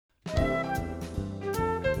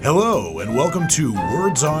Hello, and welcome to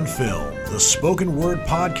Words on Film, the spoken word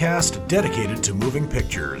podcast dedicated to moving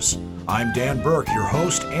pictures. I'm Dan Burke, your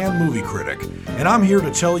host and movie critic, and I'm here to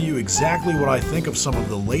tell you exactly what I think of some of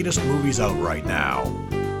the latest movies out right now.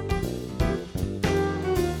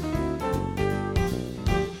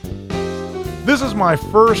 This is my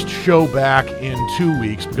first show back in 2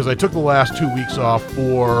 weeks because I took the last 2 weeks off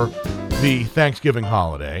for the Thanksgiving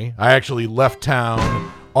holiday. I actually left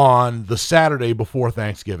town on the Saturday before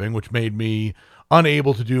Thanksgiving, which made me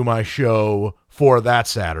unable to do my show for that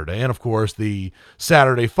Saturday. And of course, the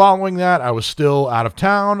Saturday following that, I was still out of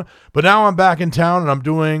town. But now I'm back in town and I'm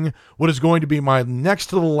doing what is going to be my next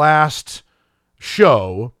to the last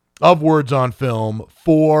show of Words on Film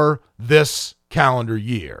for this calendar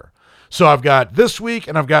year. So I've got this week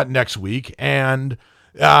and I've got next week. And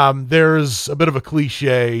there's a bit of a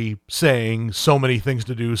cliche saying, so many things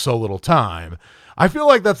to do, so little time. I feel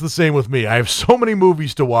like that's the same with me. I have so many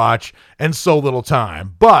movies to watch and so little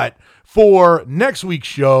time. But for next week's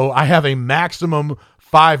show, I have a maximum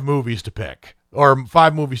 5 movies to pick, or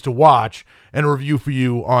 5 movies to watch and review for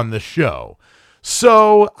you on this show.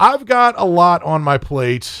 So I've got a lot on my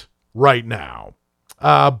plate right now.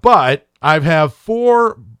 But I have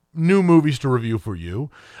 4 new movies to review for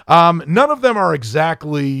you. None of them are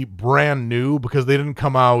exactly brand new because they didn't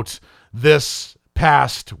come out this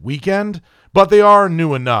past weekend. But they are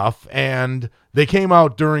new enough, and they came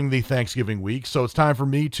out during the Thanksgiving week, so it's time for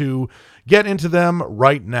me to get into them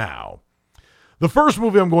right now. The first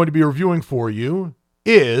movie I'm going to be reviewing for you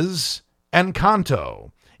is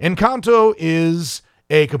Encanto. Encanto is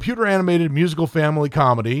a computer-animated musical family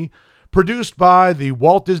comedy produced by the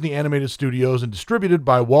Walt Disney Animated Studios and distributed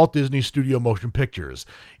by Walt Disney Studio Motion Pictures.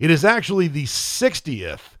 It is actually the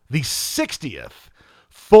 60th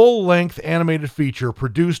full-length animated feature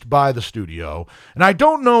produced by the studio, and I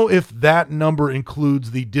don't know if that number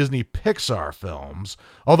includes the Disney Pixar films,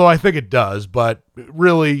 although I think it does, but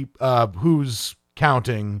really, who's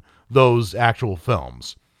counting those actual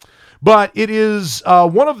films? But it is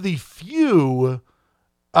one of the few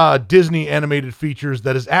Disney animated features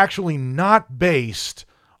that is actually not based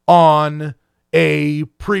on a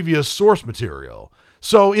previous source material.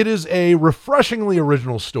 So it is a refreshingly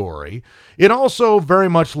original story. It also, very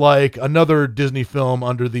much like another Disney film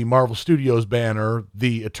under the Marvel Studios banner,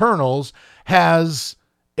 The Eternals, has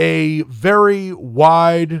a very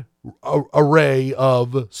wide array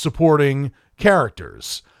of supporting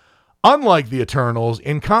characters. Unlike The Eternals,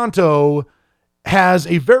 Encanto has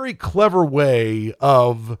a very clever way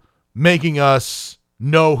of making us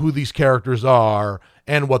know who these characters are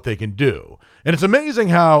and what they can do. And it's amazing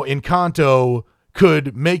how Encanto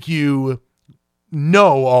could make you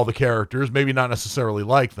know all the characters, maybe not necessarily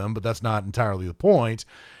like them, but that's not entirely the point.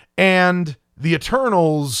 And The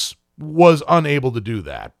Eternals was unable to do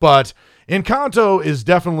that. But Encanto is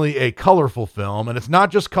definitely a colorful film, and it's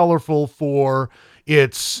not just colorful for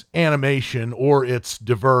its animation or its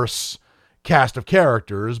diverse cast of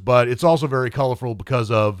characters, but it's also very colorful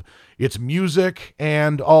because of its music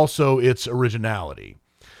and also its originality.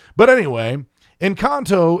 But anyway,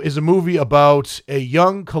 Encanto is a movie about a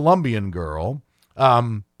young Colombian girl,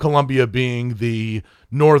 Colombia being the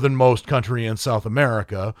northernmost country in South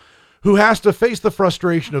America, who has to face the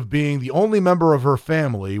frustration of being the only member of her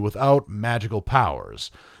family without magical powers.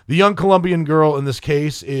 The young Colombian girl in this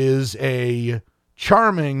case is a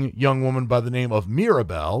charming young woman by the name of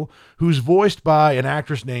Mirabel, who's voiced by an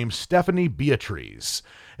actress named Stephanie Beatriz.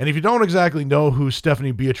 And if you don't exactly know who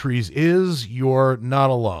Stephanie Beatriz is, you're not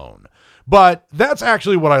alone. But that's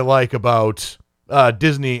actually what I like about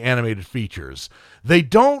Disney animated features. They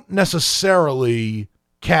don't necessarily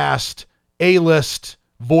cast A-list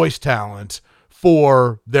voice talent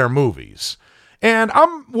for their movies. And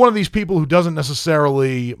I'm one of these people who doesn't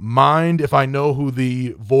necessarily mind if I know who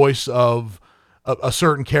the voice of a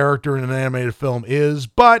certain character in an animated film is,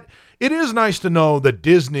 but it is nice to know that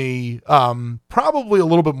Disney, probably a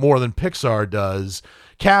little bit more than Pixar does,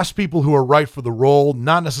 cast people who are right for the role,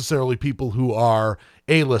 not necessarily people who are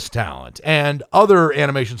A-list talent. And other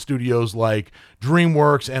animation studios like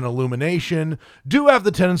DreamWorks and Illumination do have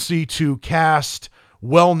the tendency to cast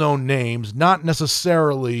well-known names, not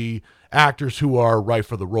necessarily actors who are right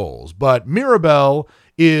for the roles. But Mirabel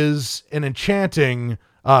is an enchanting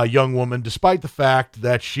young woman, despite the fact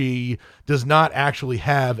that she does not actually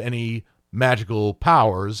have any magical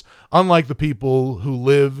powers, unlike the people who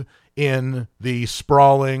live in the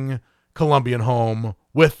sprawling Colombian home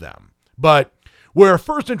with them. But we're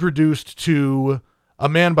first introduced to a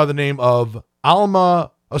woman by the name of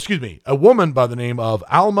Alma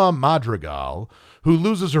Madrigal, who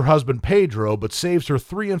loses her husband Pedro but saves her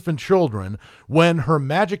 3 infant children when her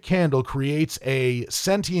magic candle creates a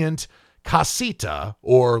sentient casita,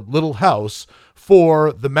 or little house,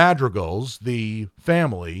 for the Madrigals, the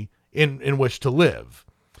family, in which to live.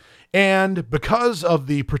 And because of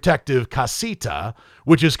the protective casita,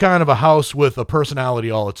 which is kind of a house with a personality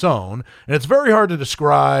all its own, and it's very hard to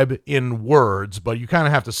describe in words, but you kind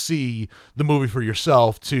of have to see the movie for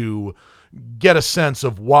yourself to get a sense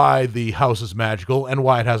of why the house is magical and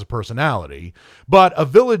why it has a personality. But a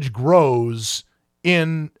village grows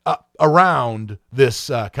in around this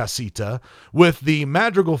casita, with the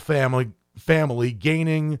Madrigal family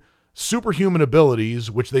gaining superhuman abilities,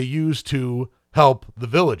 which they use to help the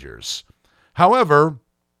villagers. However,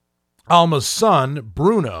 Alma's son,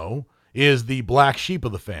 Bruno, is the black sheep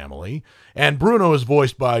of the family, and Bruno is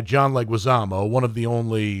voiced by John Leguizamo, one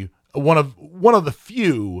of the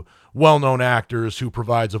few well-known actors who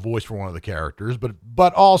provides a voice for one of the characters,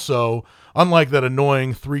 but also, unlike that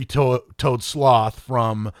annoying three-toed sloth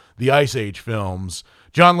from the Ice Age films,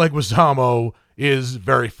 John Leguizamo is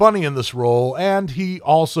very funny in this role, and he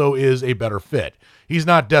also is a better fit. He's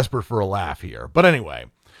not desperate for a laugh here. But anyway,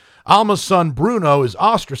 Alma's son Bruno is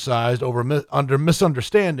ostracized under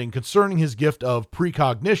misunderstanding concerning his gift of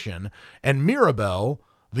precognition, and Mirabel,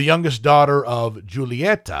 the youngest daughter of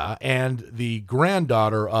Giulietta and the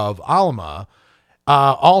granddaughter of Alma,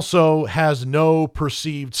 also has no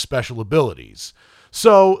perceived special abilities.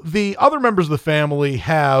 So the other members of the family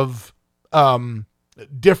have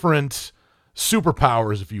different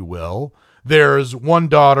superpowers, if you will. There's one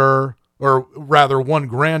daughter, or rather one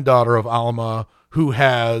granddaughter of Alma, who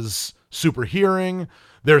has super hearing.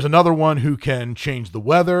 There's another one who can change the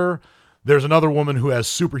weather. There's another woman who has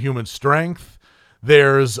superhuman strength.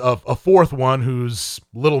 There's a fourth one who's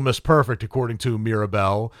Little Miss Perfect, according to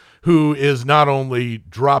Mirabel, who is not only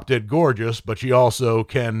drop-dead gorgeous, but she also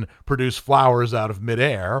can produce flowers out of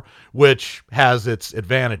midair, which has its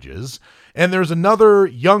advantages. And there's another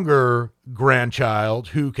younger grandchild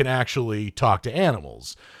who can actually talk to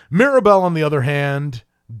animals. Mirabel, on the other hand,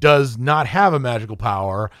 does not have a magical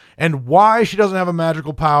power, and why she doesn't have a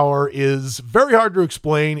magical power is very hard to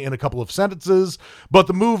explain in a couple of sentences, but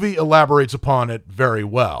the movie elaborates upon it very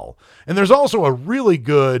well. And there's also a really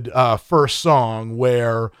good first song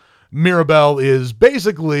where Mirabel is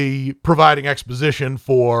basically providing exposition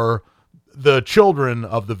for the children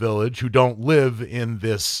of the village who don't live in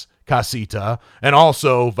this casita, and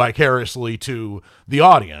also vicariously to the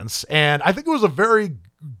audience. And I think it was a very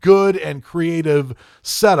good and creative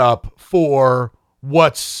setup for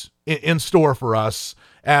what's in store for us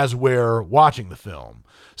as we're watching the film.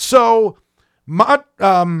 So,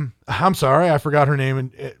 I'm sorry, I forgot her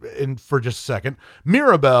name in for just a second.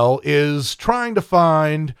 Mirabel is trying to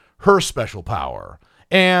find her special power,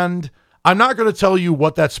 and I'm not going to tell you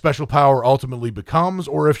what that special power ultimately becomes,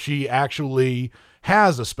 or if she actually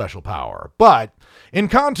has a special power. But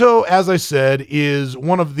Encanto, as I said, is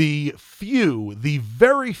one of the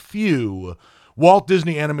very few Walt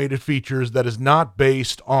Disney animated features that is not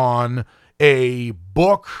based on a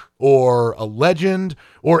book or a legend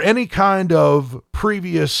or any kind of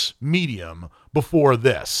previous medium before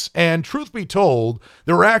this. And truth be told,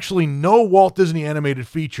 there were actually no Walt Disney animated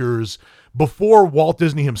features before Walt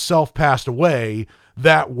Disney himself passed away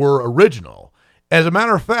that were original. As a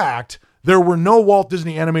matter of fact, there were no Walt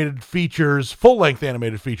Disney animated features, full-length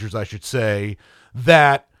animated features, I should say,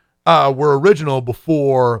 that were original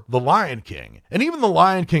before The Lion King. And even The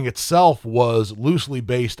Lion King itself was loosely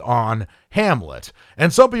based on Hamlet.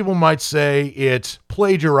 And some people might say it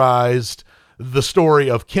plagiarized the story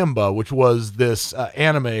of Kimba, which was this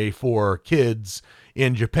anime for kids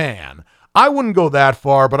in Japan. I wouldn't go that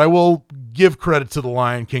far, but I will give credit to The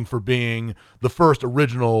Lion King for being the first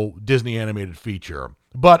original Disney animated feature.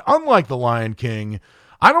 But unlike The Lion King,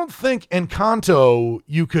 I don't think Encanto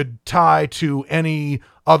you could tie to any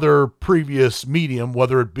other previous medium,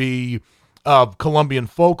 whether it be Colombian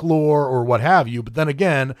folklore or what have you. But then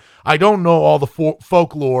again, I don't know all the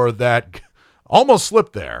folklore that almost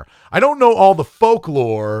slipped there. I don't know all the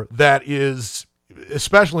folklore that is,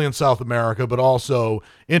 especially in South America, but also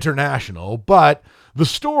international. But the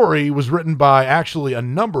story was written by actually a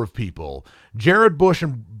number of people. Jared Bush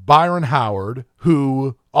and Byron Howard,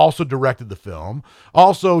 who also directed the film.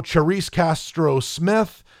 Also, Charisse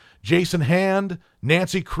Castro-Smith, Jason Hand,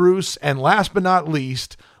 Nancy Kruse, and last but not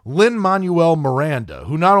least, Lin-Manuel Miranda,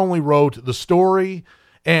 who not only wrote the story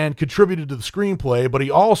and contributed to the screenplay, but he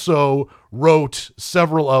also wrote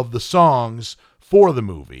several of the songs for the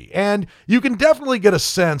movie. And you can definitely get a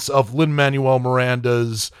sense of Lin-Manuel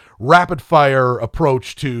Miranda's rapid-fire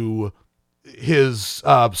approach to his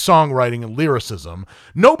songwriting and lyricism.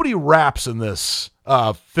 Nobody raps in this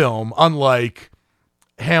film, unlike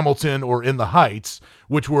Hamilton or In the Heights,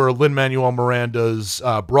 which were Lin-Manuel Miranda's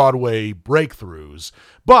Broadway breakthroughs.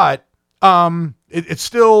 But it's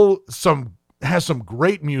still has some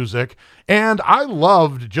great music, and I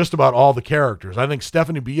loved just about all the characters. I think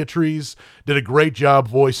Stephanie Beatriz did a great job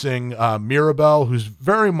voicing Mirabel, who's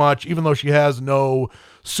very much, even though she has no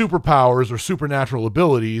superpowers or supernatural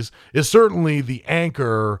abilities, is certainly the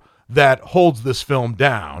anchor that holds this film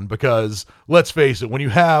down, because let's face it, when you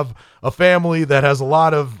have a family that has a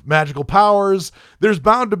lot of magical powers, there's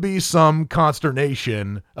bound to be some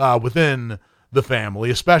consternation within the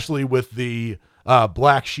family, especially with the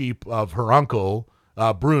black sheep of her uncle,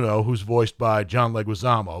 Bruno, who's voiced by John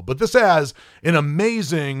Leguizamo. But this has an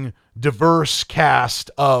amazing, diverse cast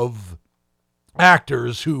of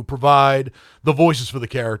actors who provide the voices for the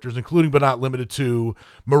characters, including but not limited to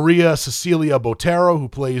Maria Cecilia Botero, who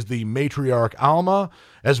plays the matriarch Alma,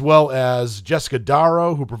 as well as Jessica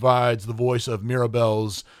Darrow, who provides the voice of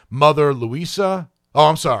Mirabel's mother, Luisa. Oh,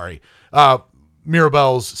 I'm sorry.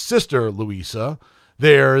 Mirabel's sister, Luisa.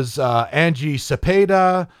 There's Angie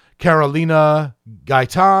Cepeda, Carolina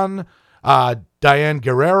Gaitan, Diane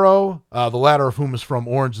Guerrero, the latter of whom is from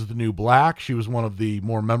Orange is the New Black. She was one of the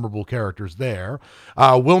more memorable characters there.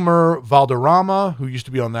 Wilmer Valderrama, who used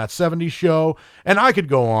to be on That 70s Show. And I could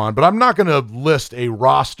go on, but I'm not going to list a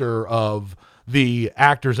roster of the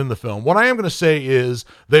actors in the film. What I am going to say is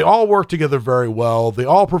they all work together very well. They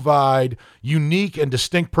all provide unique and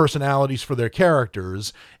distinct personalities for their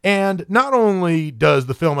characters. And not only does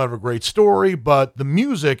the film have a great story, but the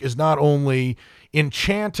music is not only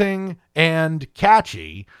enchanting and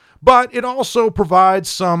catchy, but it also provides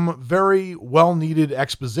some very well-needed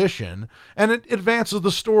exposition, and it advances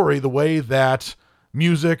the story the way that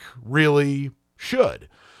music really should.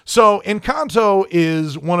 So Encanto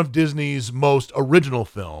is one of Disney's most original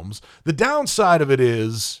films. The downside of it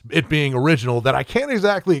is it being original, that I can't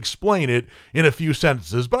exactly explain it in a few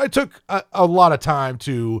sentences, but I took a lot of time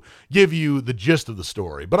to give you the gist of the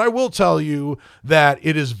story. But I will tell you that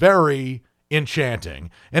it is very enchanting.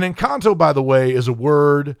 And Encanto, by the way, is a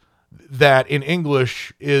word that in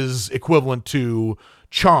English is equivalent to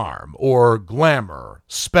charm or glamour,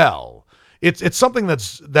 spell. It's something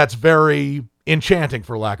that's very enchanting,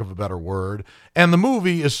 for lack of a better word, and the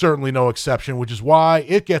movie is certainly no exception, which is why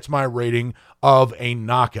it gets my rating of a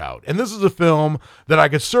knockout. And this is a film that I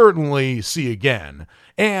could certainly see again,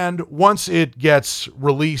 and once it gets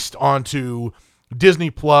released onto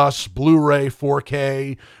Disney Plus, Blu-ray,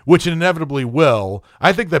 4K, which it inevitably will,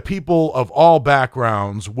 I think that people of all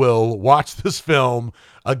backgrounds will watch this film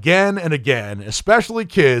again and again, especially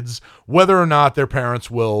kids, whether or not their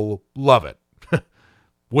parents will love it.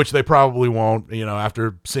 Which they probably won't,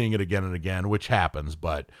 after seeing it again and again, which happens.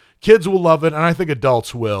 But kids will love it, and I think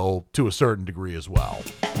adults will to a certain degree as well.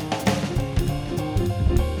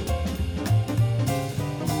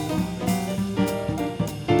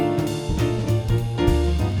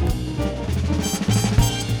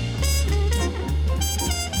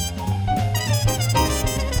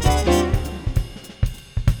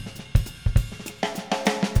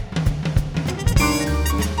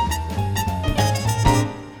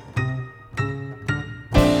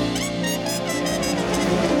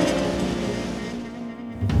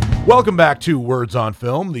 Welcome back to Words on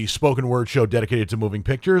Film, the spoken word show dedicated to moving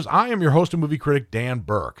pictures. I am your host and movie critic, Dan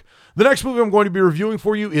Burke. The next movie I'm going to be reviewing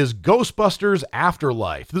for you is Ghostbusters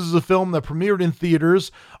Afterlife. This is a film that premiered in theaters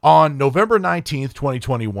on November 19th,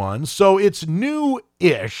 2021, so it's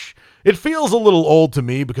new-ish. It feels a little old to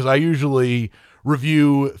me because I usually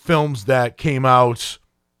review films that came out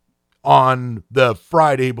on the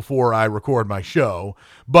Friday before I record my show,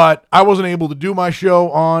 but I wasn't able to do my show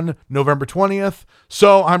on November 20th,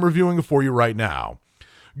 so I'm reviewing it for you right now.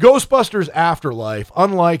 Ghostbusters Afterlife,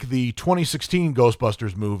 unlike the 2016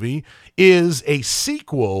 Ghostbusters movie, is a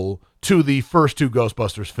sequel to the first two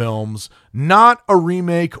Ghostbusters films, not a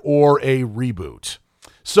remake or a reboot.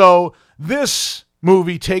 So this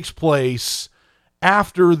movie takes place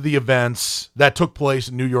after the events that took place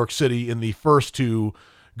in New York City in the first two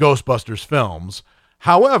Ghostbusters films.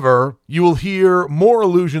 However, you will hear more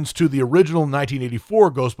allusions to the original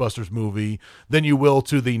 1984 Ghostbusters movie than you will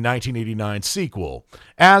to the 1989 sequel.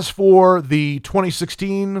 As for the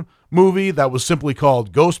 2016 movie, that was simply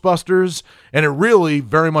called Ghostbusters, and it really,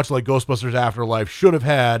 very much like Ghostbusters Afterlife, should have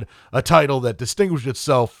had a title that distinguished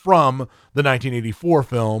itself from the 1984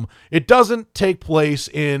 film. It doesn't take place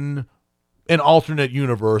in an alternate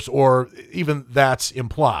universe, or even that's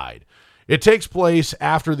implied. It takes place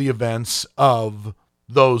after the events of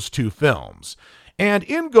those two films. And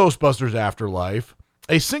in Ghostbusters Afterlife,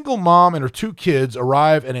 a single mom and her 2 kids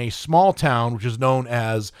arrive in a small town which is known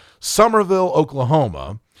as Somerville,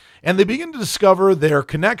 Oklahoma, and they begin to discover their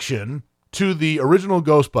connection to the original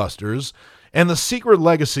Ghostbusters and the secret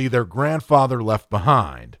legacy their grandfather left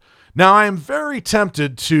behind. Now, I am very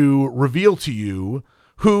tempted to reveal to you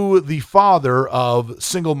who the father of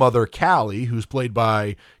single mother Callie, who's played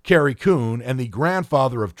by Carrie Coon, and the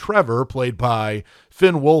grandfather of Trevor, played by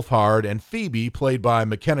Finn Wolfhard, and Phoebe, played by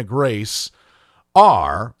McKenna Grace,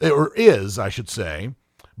 are, or is, I should say,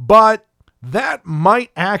 but that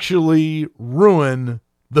might actually ruin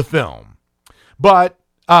the film. But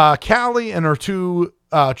Callie and her 2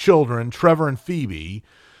 children, Trevor and Phoebe,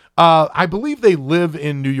 I believe they live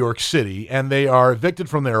in New York City, and they are evicted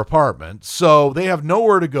from their apartment, so they have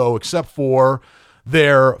nowhere to go except for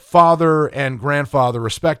their father and grandfather,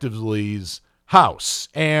 respectively's house.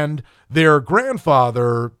 And their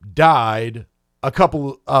grandfather died a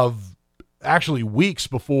couple of actually weeks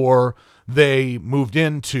before they moved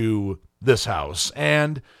into this house.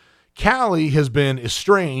 And Callie has been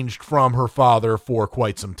estranged from her father for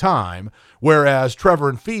quite some time, whereas Trevor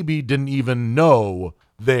and Phoebe didn't even know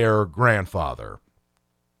their grandfather.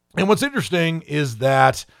 And what's interesting is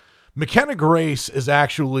that McKenna Grace is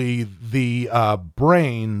actually the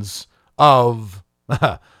brains of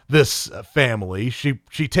this family.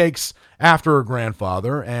 She takes after her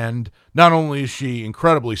grandfather, and not only is she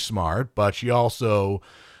incredibly smart, but she also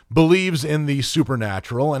believes in the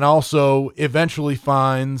supernatural and also eventually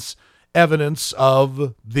finds evidence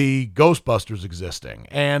of the Ghostbusters existing.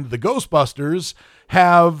 And the Ghostbusters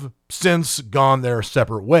have since gone their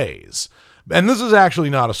separate ways. And this is actually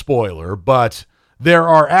not a spoiler, but there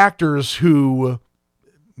are actors who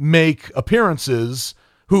make appearances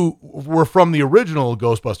who were from the original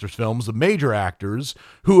Ghostbusters films, the major actors,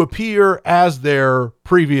 who appear as their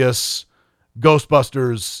previous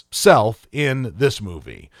Ghostbusters self in this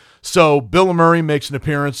movie. So Bill Murray makes an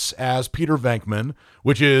appearance as Peter Venkman,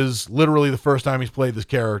 which is literally the first time he's played this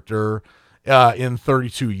character in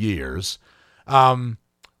 32 years. Dan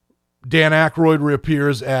Aykroyd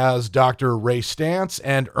reappears as Dr. Ray Stantz,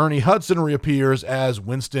 and Ernie Hudson reappears as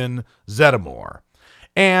Winston Zeddemore.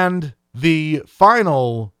 And the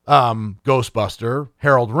final Ghostbuster,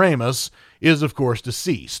 Harold Ramis, is, of course,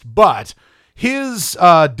 deceased. But his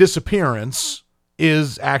disappearance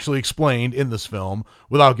is actually explained in this film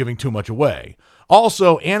without giving too much away.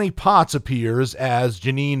 Also, Annie Potts appears as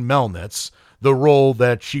Janine Melnitz, the role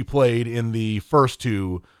that she played in the first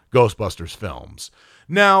 2 Ghostbusters films.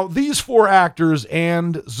 Now, these 4 actors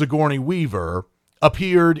and Sigourney Weaver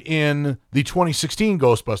appeared in the 2016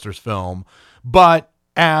 Ghostbusters film, but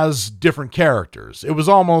as different characters. It was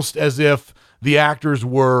almost as if the actors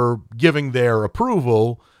were giving their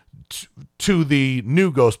approval to the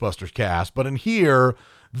new Ghostbusters cast, but in here,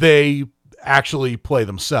 they actually play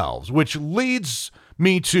themselves, which leads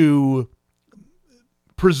me to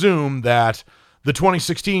presume that the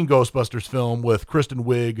 2016 Ghostbusters film with Kristen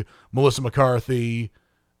Wiig, Melissa McCarthy,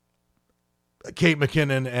 Kate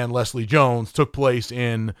McKinnon, and Leslie Jones took place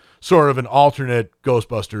in sort of an alternate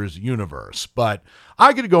Ghostbusters universe. But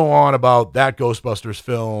I could go on about that Ghostbusters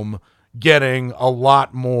film getting a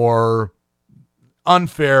lot more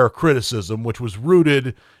unfair criticism, which was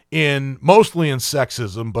rooted in mostly in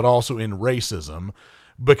sexism, but also in racism,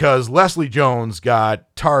 because Leslie Jones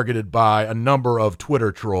got targeted by a number of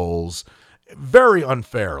Twitter trolls very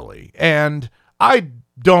unfairly. And I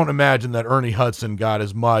don't imagine that Ernie Hudson got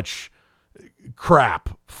as much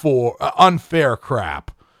crap for unfair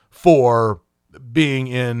crap for being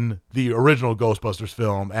in the original Ghostbusters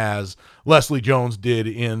film as Leslie Jones did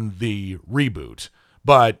in the reboot.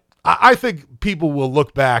 But I think people will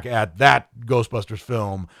look back at that Ghostbusters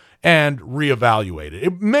film and reevaluate it.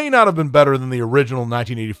 It may not have been better than the original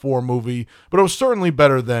 1984 movie, but it was certainly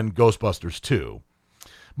better than Ghostbusters 2.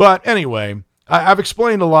 But anyway, I've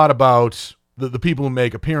explained a lot about the people who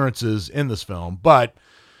make appearances in this film, but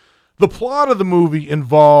the plot of the movie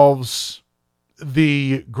involves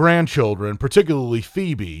the grandchildren, particularly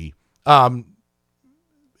Phoebe,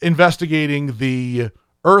 investigating the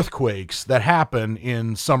earthquakes that happen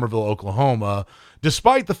in Somerville, Oklahoma,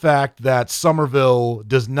 despite the fact that Somerville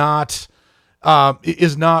is not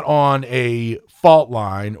on a fault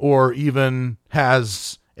line or even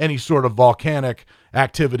has any sort of volcanic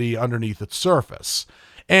activity underneath its surface.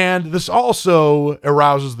 And this also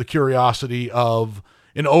arouses the curiosity of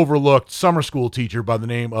an overlooked summer school teacher by the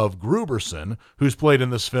name of Gruberson, who's played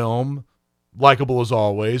in this film, likable as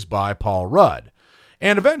always, by Paul Rudd.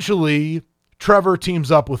 And eventually, Trevor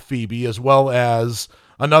teams up with Phoebe, as well as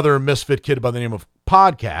another misfit kid by the name of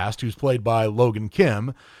Podcast, who's played by Logan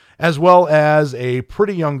Kim, as well as a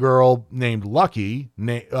pretty young girl named Lucky,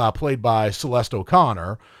 played by Celeste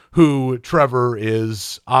O'Connor, who Trevor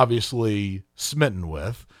is obviously smitten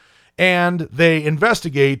with. And they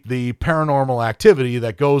investigate the paranormal activity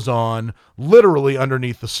that goes on literally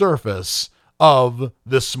underneath the surface of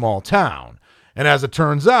this small town. And as it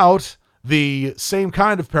turns out, the same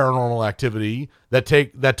kind of paranormal activity that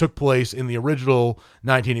took place in the original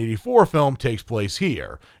 1984 film takes place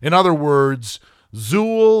here. In other words,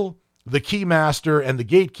 Zool, the Keymaster, and the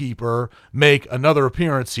Gatekeeper make another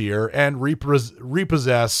appearance here and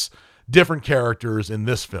repossess different characters in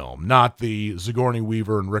this film, not the Sigourney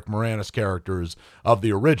Weaver and Rick Moranis characters of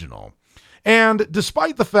the original. And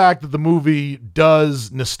despite the fact that the movie does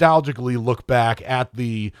nostalgically look back at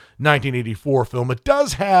the 1984 film, it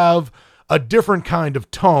does have a different kind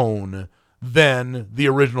of tone than the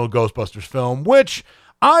original Ghostbusters film, which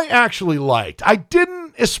I actually liked. I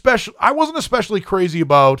wasn't especially crazy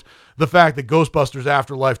about the fact that Ghostbusters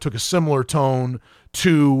Afterlife took a similar tone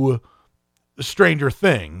to Stranger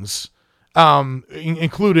Things,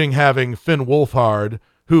 including having Finn Wolfhard,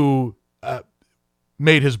 who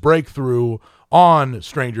made his breakthrough on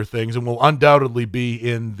Stranger Things and will undoubtedly be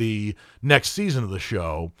in the next season of the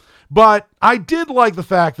show. But I did like the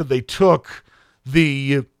fact that they took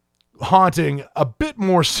the haunting a bit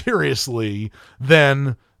more seriously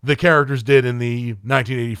than the characters did in the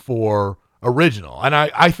 1984 original. And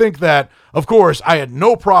I think that, of course, I had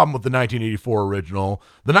no problem with the 1984 original.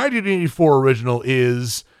 The 1984 original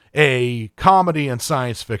is a comedy and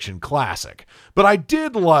science fiction classic. But I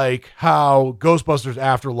did like how Ghostbusters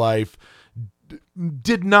Afterlife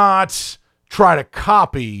did not try to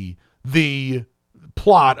copy the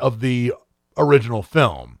plot of the original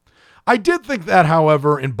film. I did think that,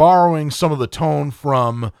 however, in borrowing some of the tone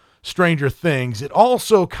from Stranger Things, it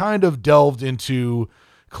also kind of delved into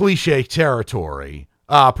cliche territory,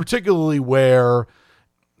 particularly where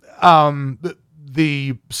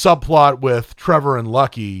the subplot with Trevor and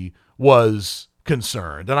Lucky was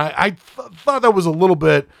concerned. And I thought that was a little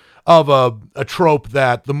bit of a trope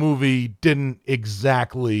that the movie didn't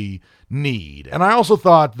exactly need. And I also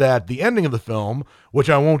thought that the ending of the film, which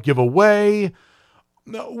I won't give away,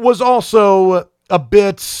 was also a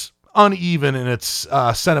bit uneven in its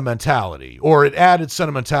sentimentality, or it added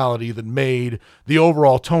sentimentality that made the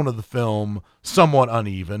overall tone of the film somewhat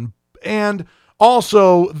uneven. And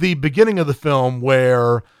also the beginning of the film,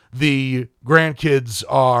 where the grandkids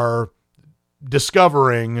are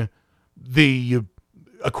discovering the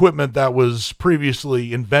equipment that was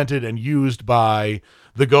previously invented and used by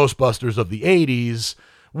the Ghostbusters of the 80s,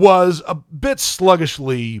 was a bit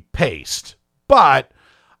sluggishly paced. But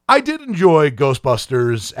I did enjoy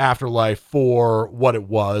Ghostbusters Afterlife for what it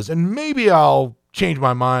was, and maybe I'll change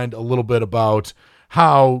my mind a little bit about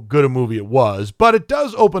how good a movie it was, but it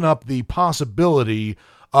does open up the possibility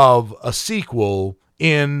of a sequel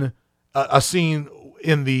in a scene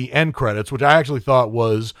in the end credits, which I actually thought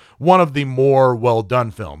was one of the more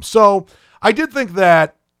well-done films. So I did think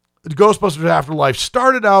that Ghostbusters Afterlife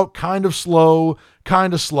started out kind of slow,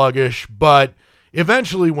 kind of sluggish, but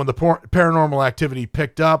eventually when the paranormal activity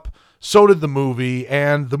picked up, so did the movie,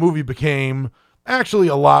 and the movie became actually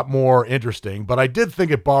a lot more interesting. But I did think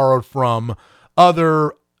it borrowed from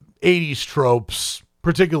other 80s tropes,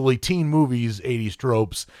 particularly teen movies 80s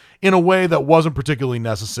tropes, in a way that wasn't particularly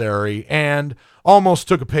necessary, and almost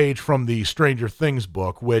took a page from the Stranger Things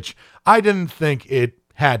book, which I didn't think it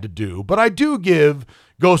had to do. But I do give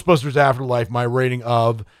Ghostbusters Afterlife my rating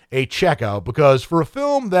of a checkout, because for a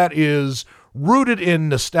film that is rooted in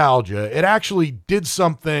nostalgia, it actually did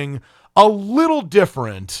something a little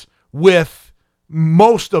different with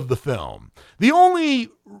most of the film. The only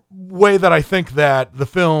way that I think that the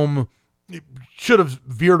film should have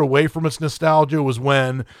veered away from its nostalgia was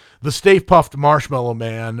when the Stay Puft Marshmallow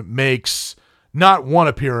Man makes not one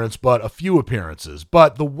appearance, but a few appearances.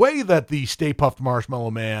 But the way that the Stay Puft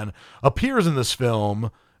Marshmallow Man appears in this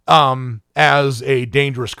film, as a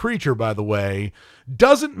dangerous creature, by the way,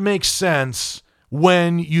 doesn't make sense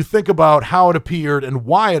when you think about how it appeared and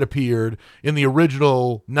why it appeared in the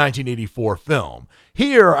original 1984 film.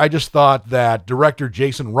 Here, I just thought that director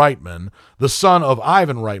Jason Reitman, the son of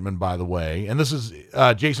Ivan Reitman, by the way, and this is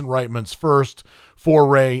Jason Reitman's first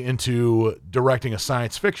foray into directing a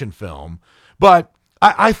science fiction film, but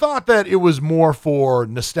I thought that it was more for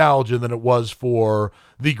nostalgia than it was for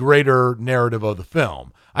the greater narrative of the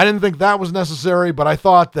film. I didn't think that was necessary, but I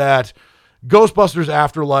thought that Ghostbusters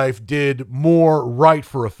Afterlife did more right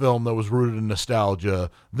for a film that was rooted in nostalgia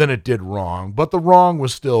than it did wrong, but the wrong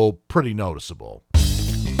was still pretty noticeable.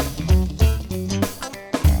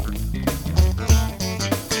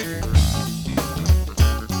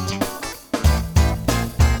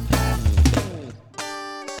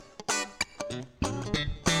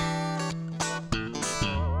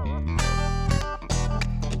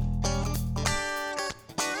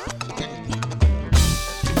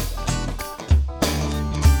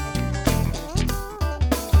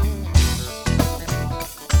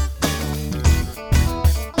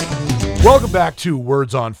 Welcome back to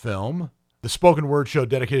Words on Film, the spoken word show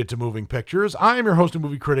dedicated to moving pictures. I am your host and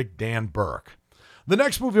movie critic, Dan Burke. The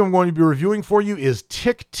next movie I'm going to be reviewing for you is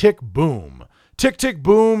Tick, Tick, Boom. Tick, Tick,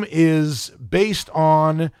 Boom is based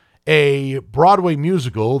on a Broadway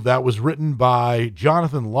musical that was written by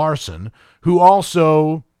Jonathan Larson, who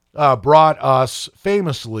also brought us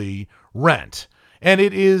famously Rent. And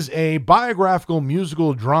it is a biographical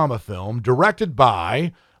musical drama film directed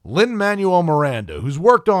by Lin-Manuel Miranda, who's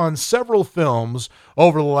worked on several films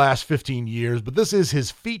over the last 15 years, but this is his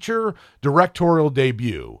feature directorial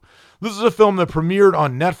debut. This is a film that premiered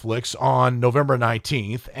on Netflix on November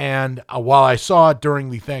 19th, and while I saw it during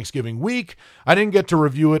the Thanksgiving week, I didn't get to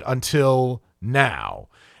review it until now.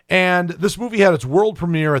 And this movie had its world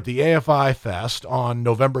premiere at the AFI Fest on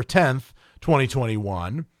November 10th,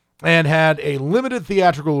 2021, and had a limited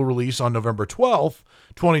theatrical release on November 12th,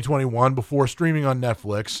 2021, before streaming on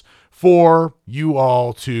Netflix for you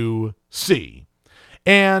all to see.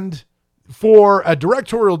 And for a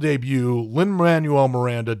directorial debut, Lin-Manuel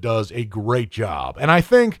Miranda does a great job. And I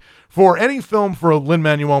think for any film for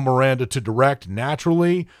Lin-Manuel Miranda to direct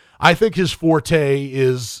naturally, I think his forte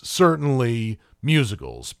is certainly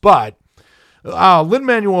musicals. But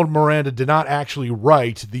Lin-Manuel Miranda did not actually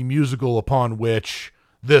write the musical upon which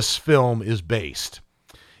this film is based.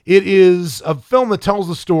 It is a film that tells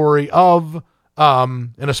the story of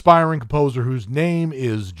an aspiring composer whose name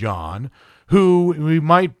is John, who we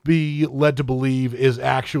might be led to believe is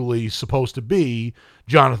actually supposed to be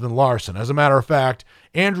Jonathan Larson. As a matter of fact,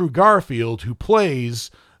 Andrew Garfield, who plays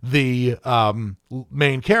the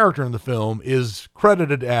main character in the film, is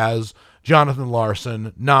credited as Jonathan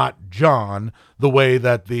Larson, not John, the way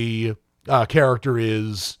that the character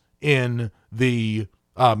is in the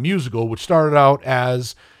musical, which started out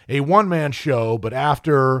as a one-man show, but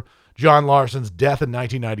after John Larson's death in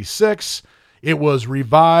 1996, it was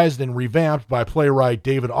revised and revamped by playwright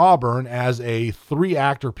David Auburn as a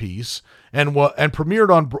 3-actor piece and premiered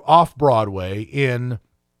on off-Broadway in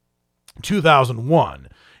 2001.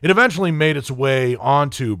 It eventually made its way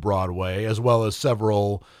onto Broadway, as well as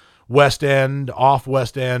several West End,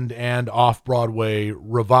 off-West End, and off-Broadway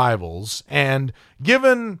revivals. And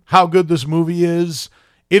given how good this movie is,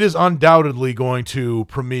 it is undoubtedly going to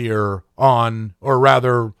premiere on, or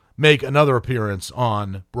rather make another appearance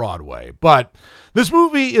on Broadway. But this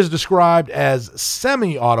movie is described as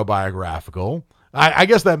semi-autobiographical. I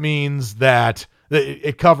guess that means that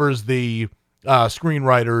it covers the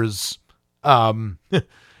screenwriter's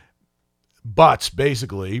butts,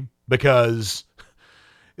 basically, because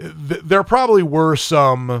there probably were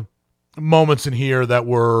some moments in here that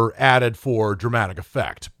were added for dramatic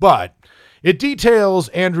effect. But it details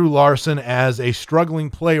Andrew Larson as a struggling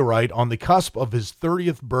playwright on the cusp of his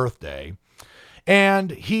 30th birthday, and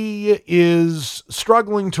he is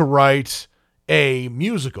struggling to write a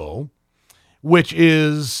musical, which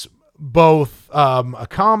is both a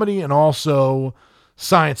comedy and also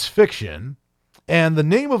science fiction. And the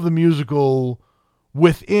name of the musical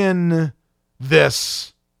within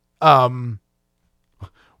this,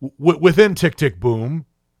 within Tick, Tick, Boom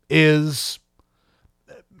is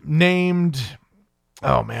named,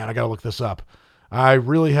 oh man, I gotta look this up. I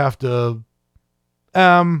really have to,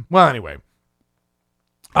 well, anyway,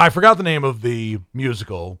 I forgot the name of the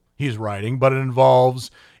musical he's writing, but it involves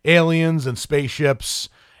aliens and spaceships,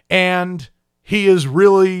 and he is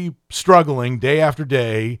really struggling day after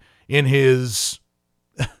day in his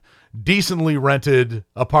decently rented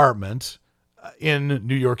apartment in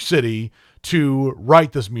New York City to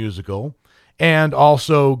write this musical and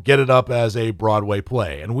also get it up as a Broadway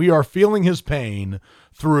play. And we are feeling his pain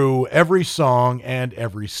through every song and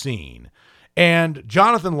every scene. And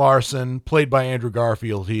Jonathan Larson, played by Andrew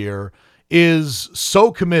Garfield here, is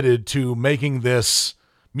so committed to making this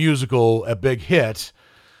musical a big hit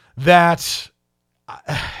that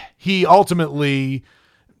he ultimately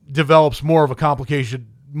develops more of a complicated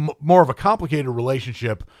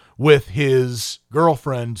relationship with his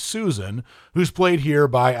girlfriend, Susan, who's played here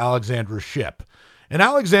by Alexandra Shipp. And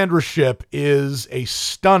Alexandra Shipp is a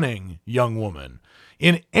stunning young woman.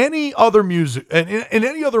 In any other in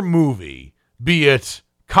any other movie, be it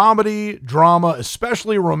comedy, drama,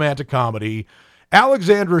 especially romantic comedy,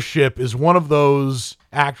 Alexandra Shipp is one of those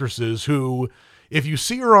actresses who, if you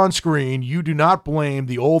see her on screen, you do not blame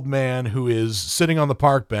the old man who is sitting on the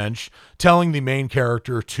park bench telling the main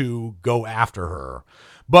character to go after her.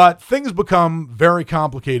 But things become very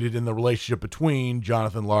complicated in the relationship between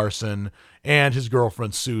Jonathan Larson and his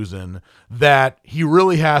girlfriend Susan, that he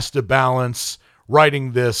really has to balance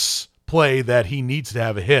writing this play that he needs to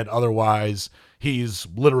have a hit, otherwise he's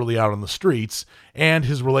literally out on the streets, and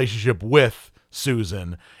his relationship with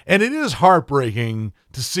Susan. And it is heartbreaking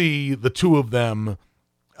to see the two of them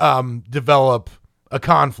develop a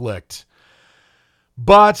conflict.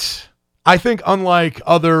 But I think unlike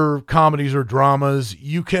other comedies or dramas,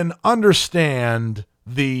 you can understand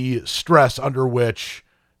the stress under which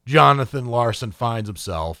Jonathan Larson finds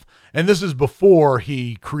himself. And this is before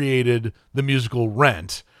he created the musical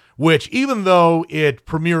Rent, which, even though it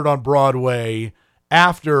premiered on Broadway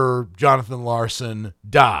after Jonathan Larson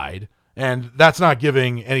died, and that's not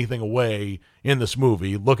giving anything away in this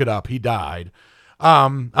movie. Look it up. He died.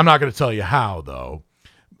 I'm not going to tell you how, though.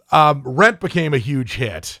 Rent became a huge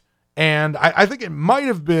hit, and I think it might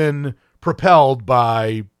have been propelled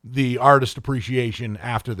by the artist appreciation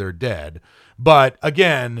after they're dead. But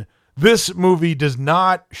again, this movie does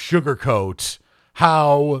not sugarcoat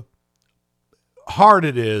how hard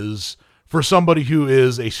it is for somebody who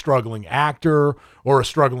is a struggling actor or a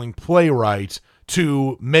struggling playwright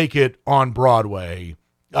to make it on Broadway.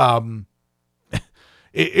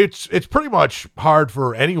 It's pretty much hard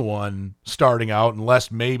for anyone starting out,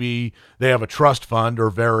 unless maybe they have a trust fund or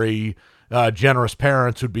very generous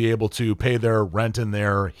parents who'd be able to pay their rent and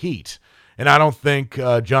their heat. And I don't think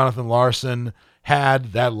Jonathan Larson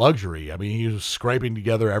had that luxury. I mean, he was scraping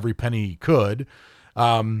together every penny he could.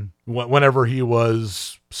 Whenever he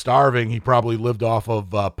was starving, he probably lived off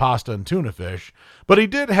of pasta and tuna fish. But he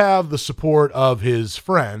did have the support of his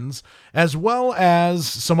friends, as well as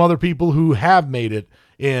some other people who have made it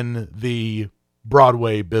in the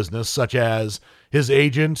Broadway business, such as his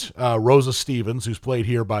agent, Rosa Stevens, who's played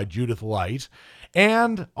here by Judith Light,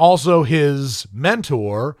 and also his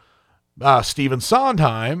mentor, Stephen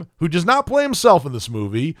Sondheim, who does not play himself in this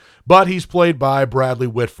movie, but he's played by Bradley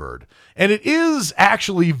Whitford. And it is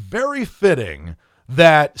actually very fitting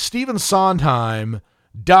that Stephen Sondheim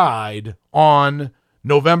died on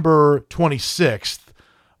November 26th,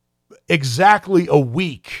 exactly a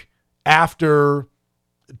week after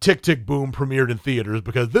Tick, Tick, Boom premiered in theaters,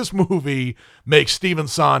 because this movie makes Stephen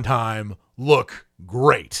Sondheim look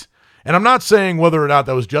great. And I'm not saying whether or not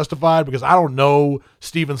that was justified, because I don't know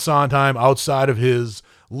Stephen Sondheim outside of his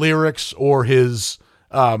lyrics or his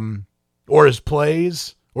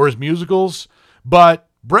plays or his musicals. But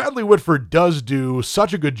Bradley Whitford does do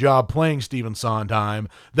such a good job playing Stephen Sondheim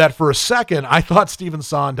that for a second I thought Stephen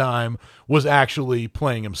Sondheim was actually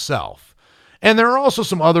playing himself. And there are also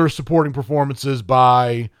some other supporting performances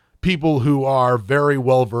by people who are very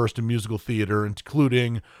well versed in musical theater,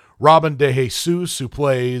 including Robin DeJesus, who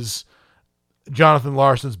plays Jonathan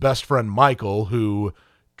Larson's best friend Michael, who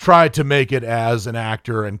tried to make it as an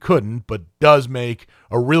actor and couldn't, but does make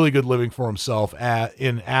a really good living for himself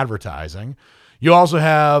in advertising. You also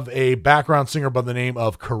have a background singer by the name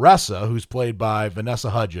of Caressa, who's played by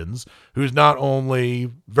Vanessa Hudgens, who's not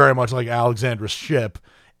only very much like Alexandra Shipp,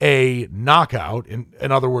 a knockout, in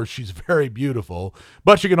other words, she's very beautiful,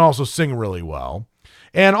 but she can also sing really well.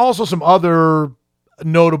 And also some other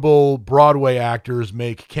notable Broadway actors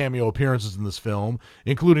make cameo appearances in this film,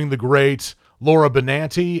 including the great Laura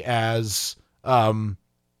Benanti as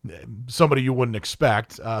somebody you wouldn't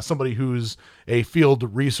expect, somebody who's a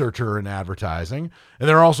field researcher in advertising. And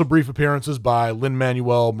there are also brief appearances by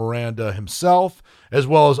Lin-Manuel Miranda himself, as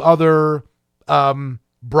well as other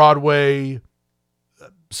Broadway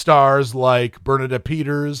stars like Bernadette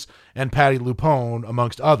Peters and Patti LuPone,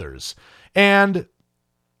 amongst others. And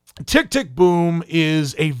Tick, Tick, Boom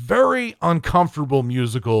is a very uncomfortable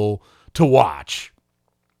musical to watch,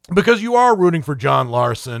 because you are rooting for John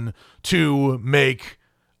Larson to make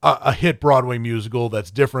a hit Broadway musical that's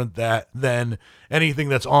different than anything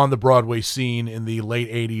that's on the Broadway scene in the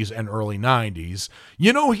late 80s and early 90s.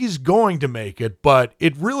 You know he's going to make it, but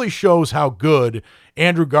it really shows how good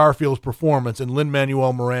Andrew Garfield's performance and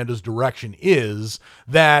Lin-Manuel Miranda's direction is,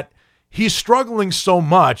 that he's struggling so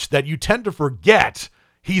much that you tend to forget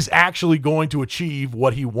he's actually going to achieve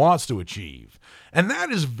what he wants to achieve. And that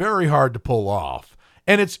is very hard to pull off.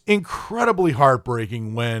 And it's incredibly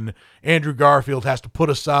heartbreaking when Andrew Garfield has to put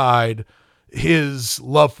aside his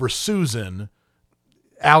love for Susan,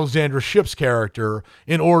 Alexandra Shipp's character,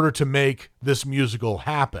 in order to make this musical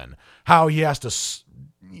happen. How he has to,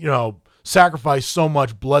 sacrifice so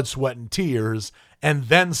much blood, sweat, and tears, and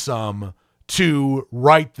then some, to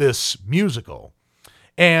write this musical.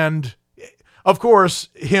 And of course,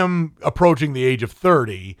 him approaching the age of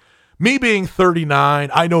 30, me being 39,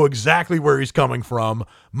 I know exactly where he's coming from.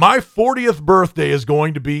 My 40th birthday is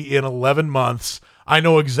going to be in 11 months. I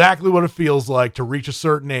know exactly what it feels like to reach a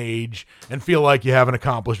certain age and feel like you haven't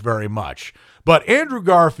accomplished very much. But Andrew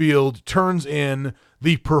Garfield turns in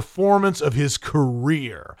the performance of his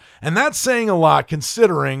career. And that's saying a lot,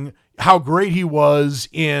 considering how great he was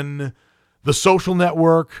in The Social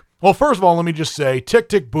Network. Well, first of all, let me just say Tick,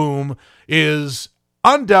 Tick, Boom is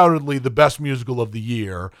undoubtedly the best musical of the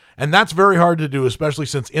year, and that's very hard to do, especially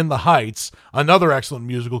since In the Heights, another excellent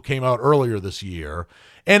musical, came out earlier this year.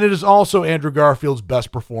 And it is also Andrew Garfield's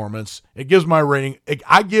best performance. It gives my rating,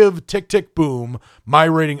 I give Tick, Tick, Boom my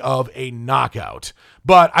rating of a knockout.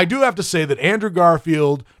 But I do have to say that Andrew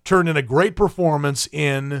Garfield turned in a great performance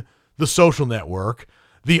in The Social Network.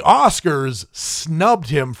 The Oscars snubbed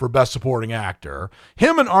him for Best Supporting Actor.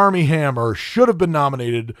 Him and Armie Hammer should have been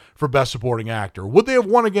nominated for Best Supporting Actor. Would they have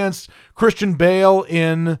won against Christian Bale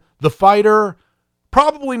in The Fighter?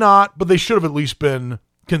 Probably not, but they should have at least been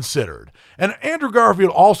considered. And Andrew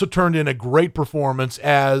Garfield also turned in a great performance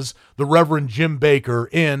as the Reverend Jim Baker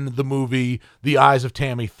in the movie The Eyes of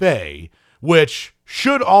Tammy Faye, which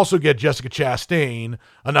should also get Jessica Chastain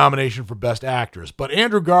a nomination for Best Actress. But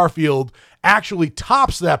Andrew Garfield actually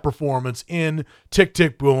tops that performance in Tick,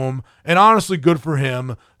 Tick, Boom, and honestly, good for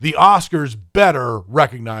him. The Oscars better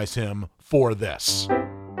recognize him for this.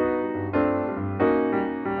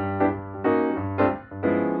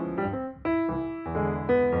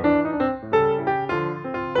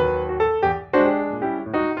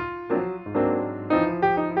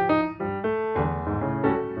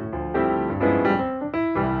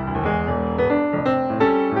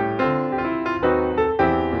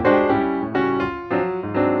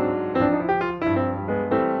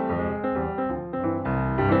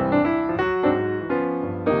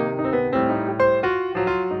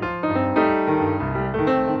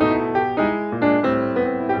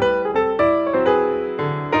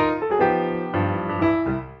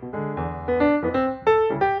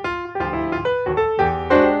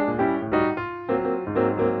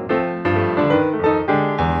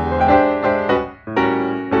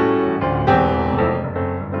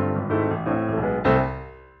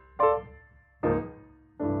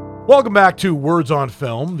 Welcome back to Words on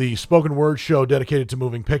Film, the spoken word show dedicated to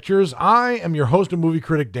moving pictures. I am your host and movie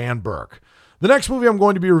critic, Dan Burke. The next movie I'm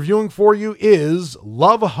going to be reviewing for you is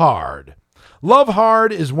Love Hard. Love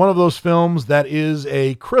Hard is one of those films that is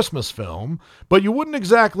a Christmas film, but you wouldn't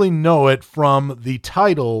exactly know it from the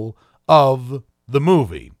title of the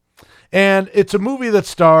movie. And it's a movie that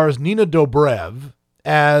stars Nina Dobrev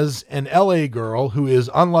as an LA girl who is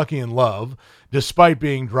unlucky in love, despite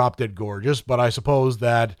being drop-dead gorgeous, but I suppose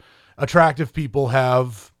that attractive people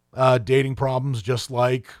have dating problems just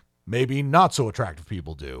like maybe not so attractive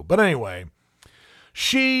people do. But anyway,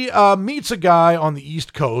 she meets a guy on the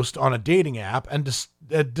East Coast on a dating app and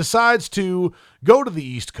decides to go to the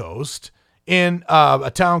East Coast in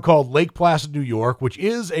a town called Lake Placid, New York, which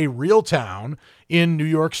is a real town in New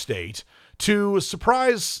York State, to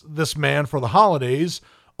surprise this man for the holidays,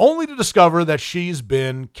 only to discover that she's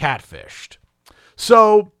been catfished.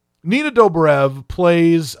 So Nina Dobrev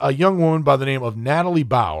plays a young woman by the name of Natalie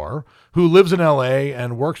Bauer, who lives in LA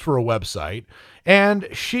and works for a website. And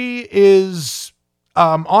she is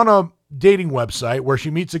on a dating website where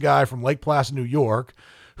she meets a guy from Lake Placid, New York,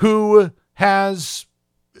 who has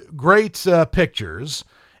great pictures.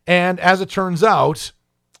 And as it turns out,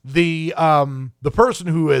 the person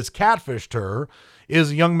who has catfished her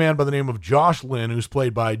is a young man by the name of Josh Lin, who's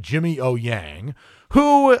played by Jimmy O. Yang,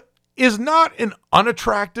 who is not an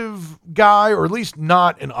unattractive guy, or at least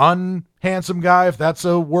not an unhandsome guy, if that's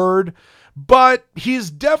a word, but he's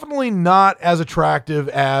definitely not as attractive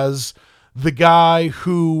as the guy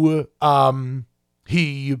who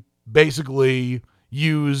he basically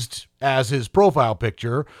used as his profile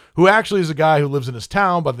picture, who actually is a guy who lives in his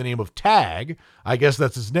town by the name of Tag. I guess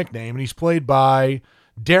that's his nickname, and he's played by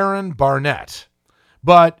Darren Barnett.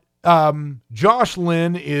 But Josh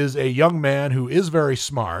Lin is a young man who is very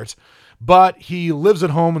smart, but he lives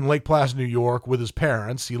at home in Lake Placid, New York with his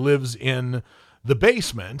parents. He lives in the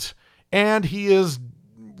basement, and he is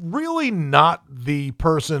really not the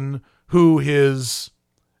person who his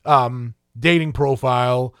dating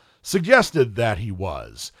profile suggested that he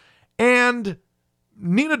was. And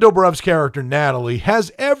Nina Dobrev's character, Natalie,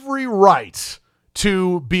 has every right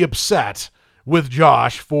to be upset with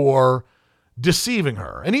Josh for deceiving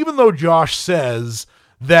her. And even though Josh says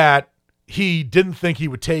that he didn't think he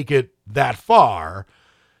would take it that far,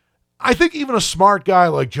 I think even a smart guy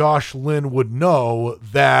like Josh Lin would know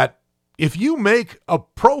that if you make a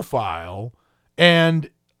profile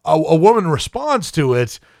and a woman responds to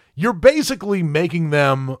it, you're basically making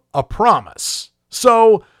them a promise.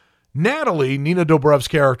 So Natalie, Nina Dobrev's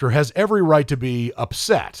character, has every right to be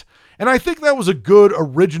upset. And I think that was a good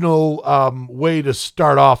original way to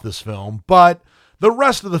start off this film, but the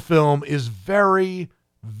rest of the film is very,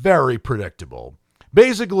 very predictable.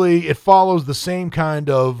 Basically, it follows the same kind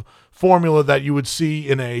of formula that you would see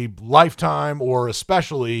in a Lifetime or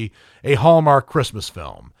especially a Hallmark Christmas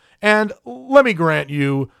film. And let me grant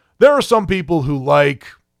you, there are some people who like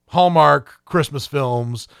Hallmark Christmas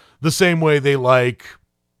films the same way they like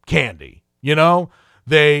candy. You know,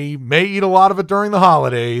 they may eat a lot of it during the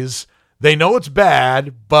holidays. They know it's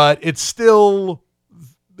bad, but it's still,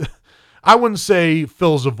 I wouldn't say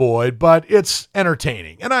fills a void, but it's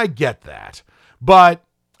entertaining. And I get that. But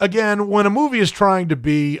again, when a movie is trying to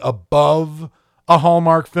be above a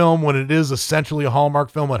Hallmark film, when it is essentially a Hallmark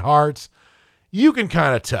film at heart, you can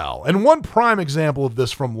kind of tell. And one prime example of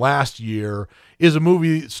this from last year is a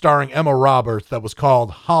movie starring Emma Roberts that was called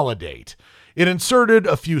Holidate. It inserted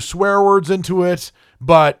a few swear words into it,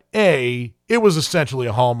 but A, it was essentially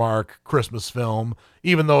a Hallmark Christmas film,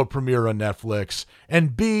 even though it premiered on Netflix.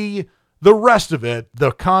 And B, the rest of it,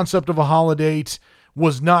 the concept of a holidate,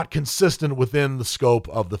 was not consistent within the scope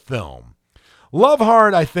of the film. Love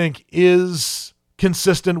Hard, I think, is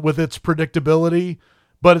consistent with its predictability,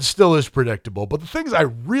 but it still is predictable. But the things I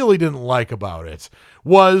really didn't like about it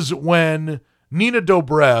was when Nina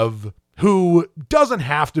Dobrev, who doesn't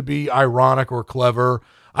have to be ironic or clever,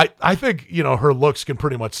 I think, you know, her looks can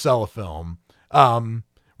pretty much sell a film.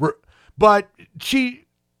 But she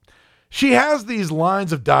has these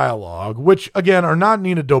lines of dialogue, which, again, are not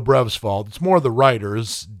Nina Dobrev's fault. It's more the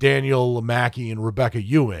writers, Daniel Mackey and Rebecca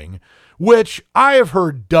Ewing, which I have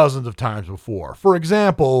heard dozens of times before. For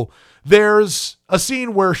example, there's a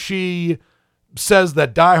scene where she says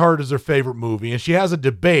that Die Hard is her favorite movie, and she has a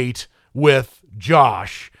debate with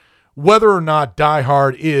Josh whether or not Die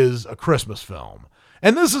Hard is a Christmas film.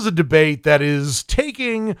 And this is a debate that is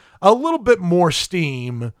taking a little bit more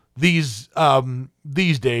steam these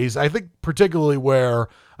days. I think particularly where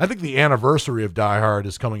I think the anniversary of Die Hard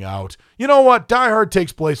is coming out. You know what? Die Hard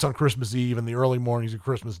takes place on Christmas Eve and the early mornings of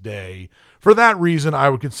Christmas Day. For that reason, I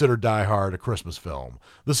would consider Die Hard a Christmas film.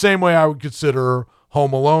 The same way I would consider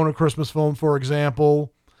Home Alone a Christmas film, for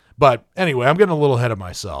example. But anyway, I'm getting a little ahead of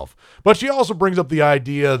myself. But she also brings up the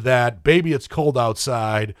idea that Baby It's Cold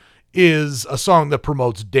Outside is a song that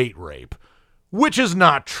promotes date rape, which is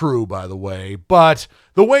not true, by the way. But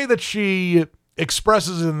the way that she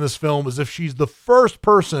expresses it in this film as if she's the first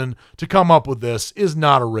person to come up with this is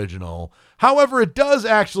not original. However, it does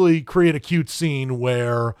actually create a cute scene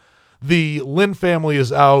where the Lynn family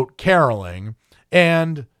is out caroling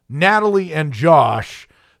and Natalie and Josh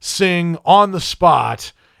sing on the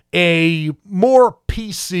spot a more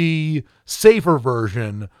PC, safer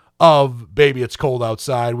version of Baby It's Cold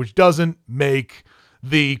Outside, which doesn't make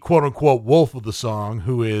the quote-unquote wolf of the song,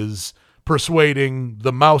 who is persuading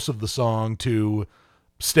the mouse of the song to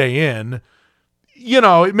stay in, you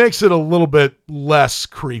know, it makes it a little bit less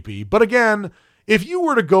creepy. But again, if you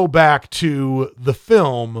were to go back to the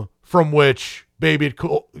film from which Baby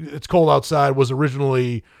It's Cold Outside was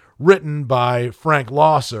originally written by Frank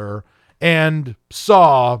Loesser and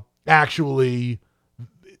saw actually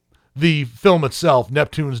the film itself,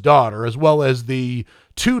 Neptune's Daughter, as well as the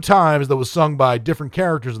 2 times that was sung by different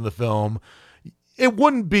characters in the film, it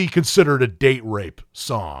wouldn't be considered a date rape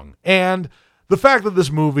song. And the fact that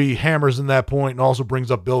this movie hammers in that point and also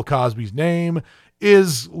brings up Bill Cosby's name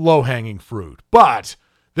is low-hanging fruit. But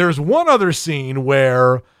there's one other scene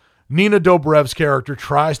where Nina Dobrev's character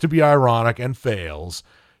tries to be ironic and fails.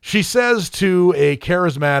 She says to a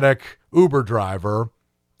charismatic Uber driver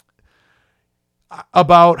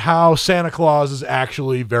about how Santa Claus is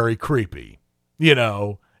actually very creepy, you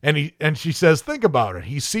know, and she says, think about it.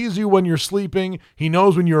 He sees you when you're sleeping. He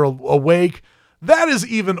knows when you're awake. That is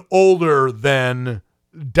even older than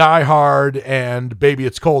Die Hard and Baby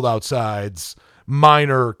It's Cold Outside's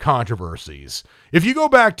minor controversies. If you go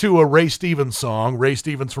back to a Ray Stevens song, Ray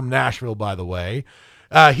Stevens from Nashville, by the way,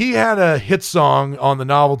 he had a hit song on the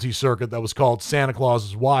novelty circuit that was called Santa Claus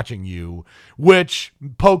is Watching You, which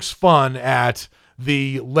pokes fun at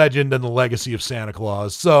the legend and the legacy of Santa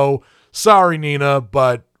Claus. So, sorry, Nina,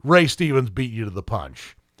 but Ray Stevens beat you to the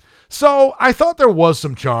punch. So, I thought there was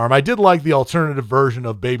some charm. I did like the alternative version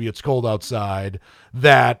of Baby It's Cold Outside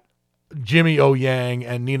that Jimmy O. Yang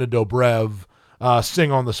and Nina Dobrev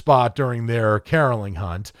sing on the spot during their caroling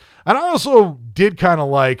hunt. And I also did kind of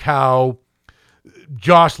like how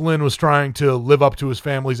Josh Lynn was trying to live up to his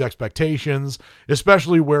family's expectations,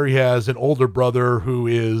 especially where he has an older brother who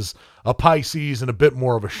is a Pisces and a bit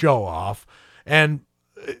more of a show-off. And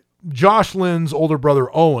Josh Lynn's older brother,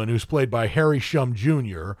 Owen, who's played by Harry Shum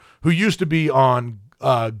Jr., who used to be on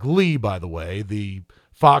Glee, by the way, the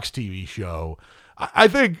Fox TV show. I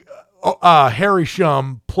think Harry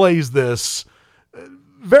Shum plays this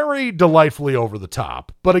very delightfully over the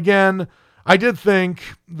top. But again, I did think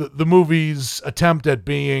the movie's attempt at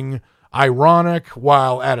being ironic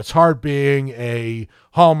while at its heart being a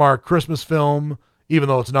Hallmark Christmas film, even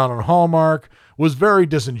though it's not on Hallmark, was very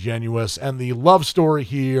disingenuous, and the love story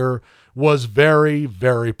here was very,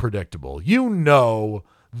 very predictable. You know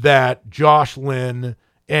that Josh Lynn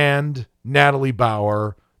and Natalie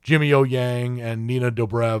Bauer, Jimmy O. Yang and Nina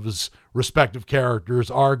Dobrev's respective characters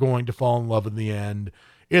are going to fall in love in the end.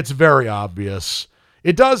 It's very obvious.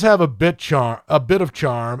 It does have a bit of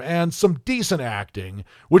charm and some decent acting,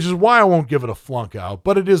 which is why I won't give it a flunk out,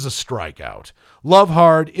 but it is a strikeout. Love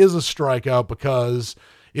Hard is a strikeout because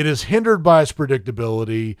it is hindered by its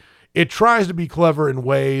predictability. It tries to be clever in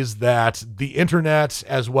ways that the internet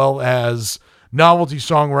as well as novelty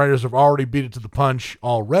songwriters have already beat it to the punch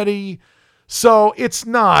already. So it's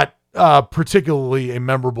not particularly a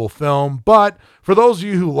memorable film, but for those of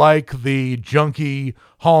you who like the junky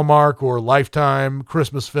Hallmark or Lifetime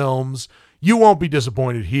Christmas films, you won't be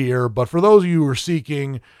disappointed here. But for those of you who are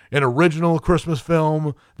seeking an original Christmas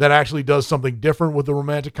film that actually does something different with the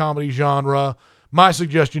romantic comedy genre, my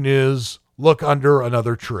suggestion is look under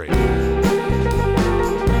another tree.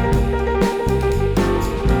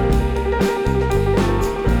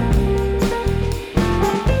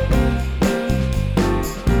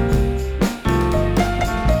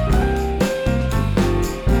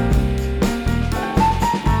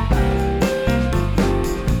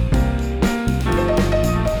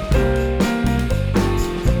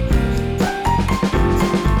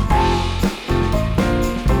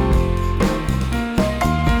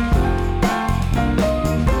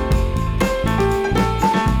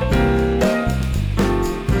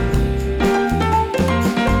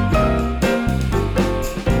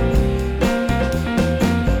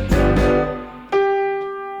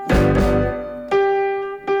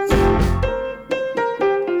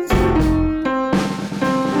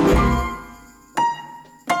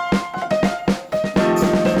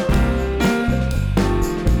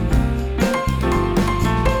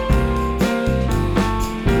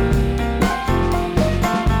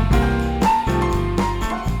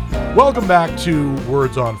 Welcome back to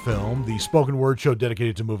Words on Film, the spoken word show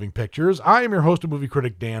dedicated to moving pictures. I am your host and movie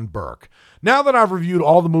critic, Dan Burke. Now that I've reviewed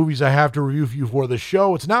all the movies I have to review for you for this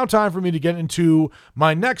show, it's now time for me to get into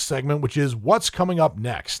my next segment, which is What's Coming Up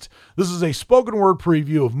Next. This is a spoken word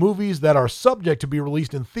preview of movies that are subject to be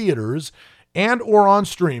released in theaters and or on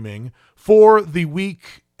streaming for the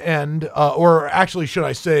weekend, or actually should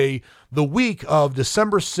I say the week of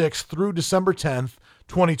December 6th through December 10th,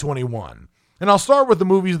 2021. And I'll start with the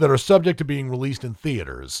movies that are subject to being released in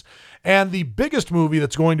theaters. And the biggest movie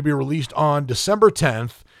that's going to be released on December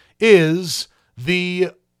 10th is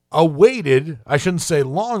the awaited, I shouldn't say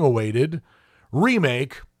long-awaited,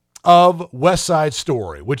 remake of West Side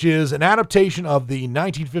Story, which is an adaptation of the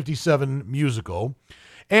 1957 musical.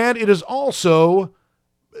 And it is also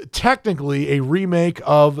technically a remake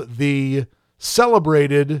of the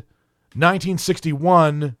celebrated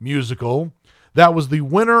 1961 musical that was the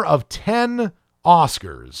winner of 10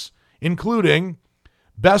 Oscars, including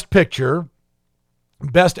Best Picture,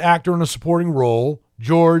 Best Actor in a Supporting Role,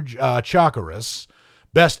 George Chakiris,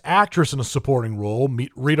 Best Actress in a Supporting Role,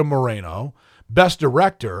 Rita Moreno, Best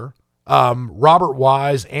Director, Robert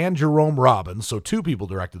Wise and Jerome Robbins, so two people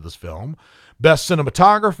directed this film, Best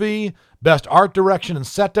Cinematography, Best Art Direction and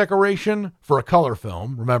Set Decoration for a color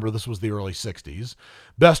film. Remember, this was the early 60s.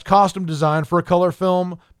 Best Costume Design for a color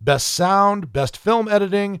film, Best Sound, Best Film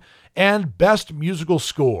Editing, and Best Musical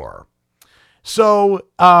Score. So,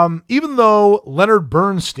 even though Leonard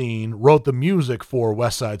Bernstein wrote the music for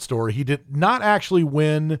West Side Story, he did not actually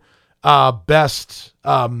win Best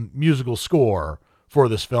Musical Score for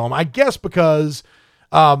this film. I guess because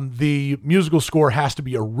the musical score has to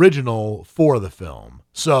be original for the film.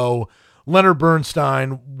 So Leonard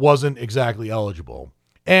Bernstein wasn't exactly eligible.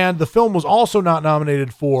 And the film was also not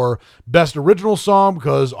nominated for Best Original Song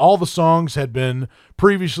because all the songs had been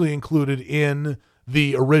previously included in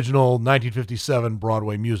the original 1957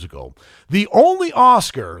 Broadway musical. The only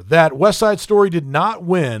Oscar that West Side Story did not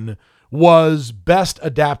win was Best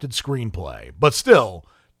Adapted Screenplay. But still,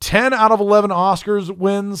 10 out of 11 Oscars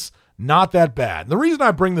wins, not that bad. And the reason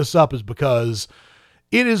I bring this up is because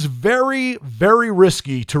it is very, very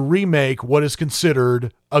risky to remake what is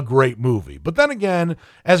considered a great movie. But then again,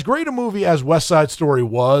 as great a movie as West Side Story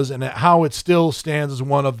was and how it still stands as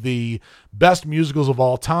one of the best musicals of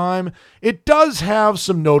all time, it does have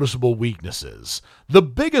some noticeable weaknesses. The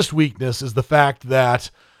biggest weakness is the fact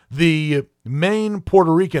that the main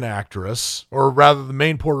Puerto Rican actress, or rather the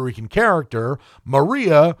main Puerto Rican character,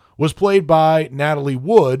 Maria, was played by Natalie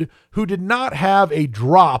Wood, who did not have a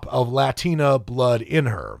drop of Latina blood in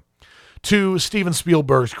her. To Steven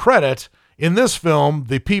Spielberg's credit, in this film,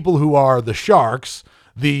 the people who are the sharks,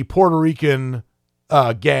 the Puerto Rican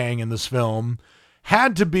gang in this film,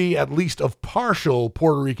 had to be at least of partial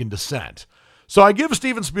Puerto Rican descent. So I give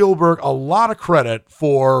Steven Spielberg a lot of credit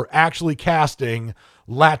for actually casting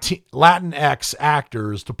Latinx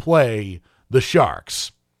actors to play the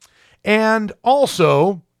sharks. And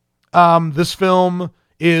also, this film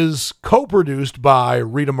is co-produced by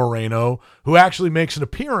Rita Moreno, who actually makes an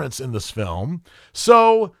appearance in this film.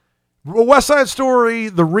 So West Side Story,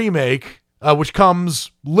 the remake, which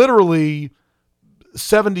comes literally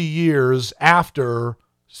 60 years after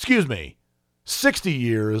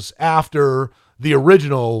the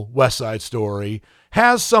original West Side Story,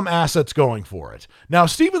 has some assets going for it. Now,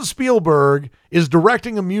 Steven Spielberg is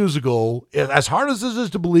directing a musical, as hard as this is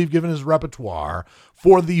to believe given his repertoire,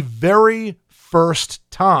 for the very first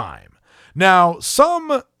time. Now,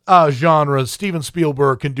 some genres Steven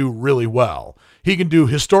Spielberg can do really well. He can do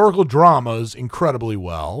historical dramas incredibly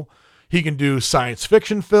well. He can do science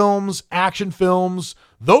fiction films, action films.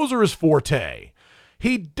 Those are his forte.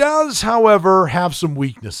 He does, however, have some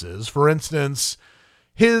weaknesses. For instance,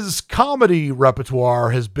 his comedy repertoire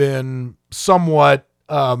has been somewhat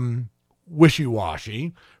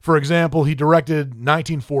wishy-washy. For example, he directed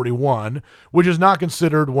 1941, which is not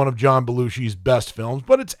considered one of John Belushi's best films,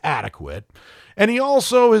 but it's adequate. And he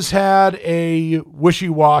also has had a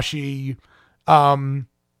wishy-washy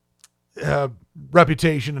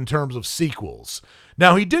reputation in terms of sequels.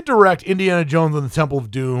 Now, he did direct Indiana Jones and the Temple of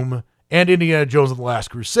Doom and Indiana Jones and the Last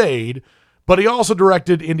Crusade, but he also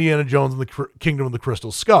directed Indiana Jones and the Kingdom of the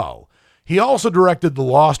Crystal Skull. He also directed The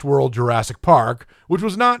Lost World Jurassic Park, which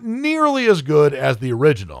was not nearly as good as the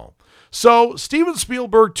original. So Steven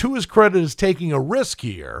Spielberg, to his credit, is taking a risk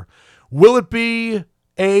here. Will it be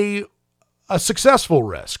a successful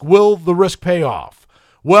risk? Will the risk pay off?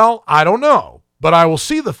 Well, I don't know, but I will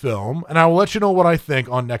see the film, and I will let you know what I think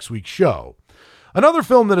on next week's show. Another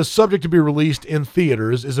film that is subject to be released in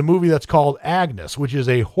theaters is a movie that's called Agnes, which is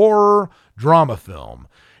a horror drama film.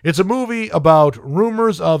 It's a movie about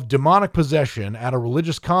rumors of demonic possession at a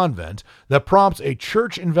religious convent that prompts a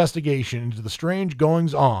church investigation into the strange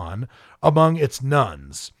goings-on among its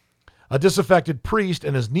nuns. A disaffected priest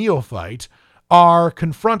and his neophyte are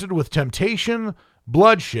confronted with temptation,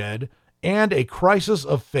 bloodshed, and a crisis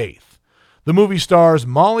of faith. The movie stars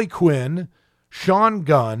Molly Quinn, Sean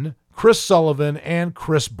Gunn, Chris Sullivan, and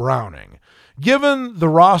Chris Browning. Given the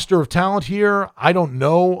roster of talent here, I don't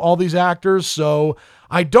know all these actors, so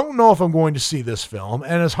I don't know if I'm going to see this film.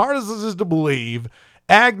 And as hard as this is to believe,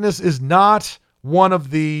 Agnes is not one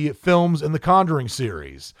of the films in the Conjuring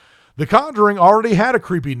series. The Conjuring already had a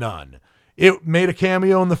creepy nun. It made a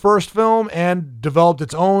cameo in the first film and developed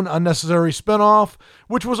its own unnecessary spinoff,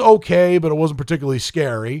 which was okay, but it wasn't particularly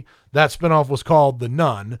scary. That spinoff was called The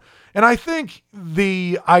Nun. And I think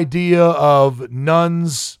the idea of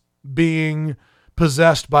nuns being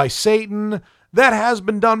possessed by Satan, that has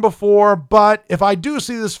been done before, but if I do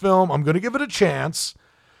see this film, I'm going to give it a chance.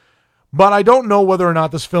 But I don't know whether or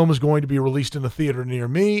not this film is going to be released in a theater near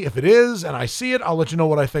me. If it is, and I see it, I'll let you know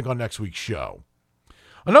what I think on next week's show.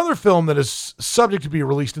 Another film that is subject to be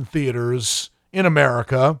released in theaters in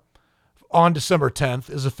America on December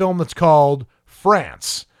 10th is a film that's called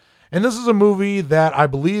France. And this is a movie that I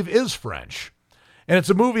believe is French. And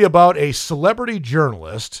it's a movie about a celebrity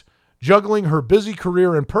journalist juggling her busy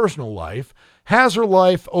career and personal life, has her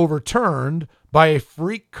life overturned by a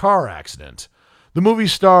freak car accident. The movie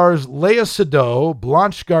stars Léa Seydoux,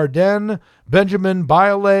 Blanche Gardin, Benjamin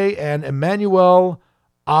Biolay, and Emmanuel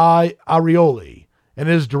Arioli, and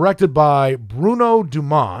is directed by Bruno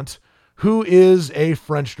Dumont, who is a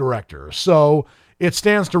French director. So it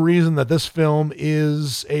stands to reason that this film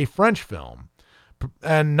is a French film,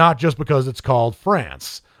 and not just because it's called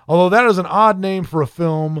France. Although that is an odd name for a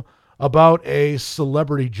film about a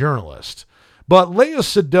celebrity journalist. But Léa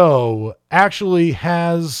Seydoux actually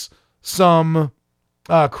has some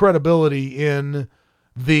credibility in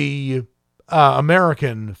the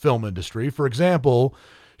American film industry. For example,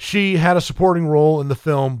 she had a supporting role in the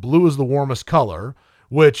film Blue is the Warmest Color,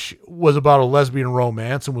 which was about a lesbian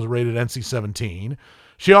romance and was rated NC-17.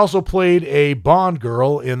 She also played a Bond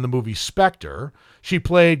girl in the movie Spectre. She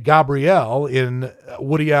played Gabrielle in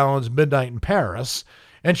Woody Allen's Midnight in Paris.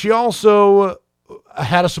 And she also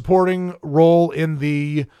had a supporting role in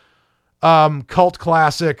the cult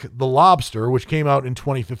classic The Lobster, which came out in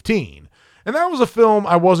 2015. And that was a film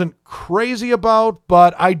I wasn't crazy about,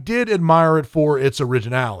 but I did admire it for its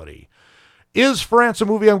originality. Is France a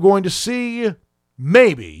movie I'm going to see?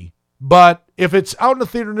 Maybe. But if it's out in the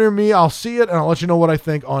theater near me, I'll see it, and I'll let you know what I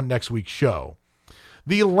think on next week's show.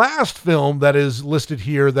 The last film that is listed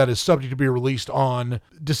here that is subject to be released on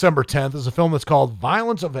December 10th is a film that's called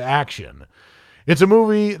Violence of Action. It's a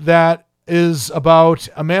movie that is about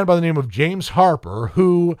a man by the name of James Harper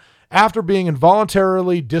who, after being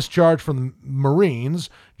involuntarily discharged from the Marines,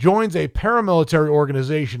 joins a paramilitary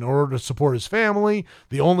organization in order to support his family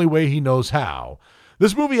the only way he knows how.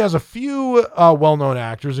 This movie has a few well-known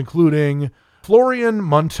actors, including Florian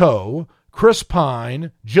Munteau, Chris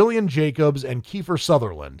Pine, Gillian Jacobs, and Kiefer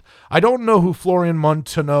Sutherland. I don't know who Florian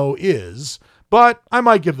Munteau is, but I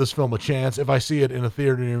might give this film a chance if I see it in a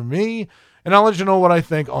theater near me, and I'll let you know what I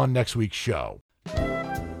think on next week's show.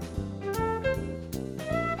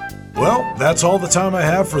 Well, that's all the time I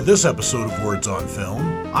have for this episode of Words on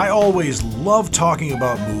Film. I always love talking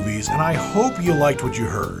about movies, and I hope you liked what you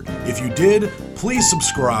heard. If you did, please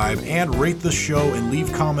subscribe and rate the show and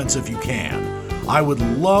leave comments if you can. I would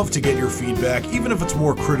love to get your feedback, even if it's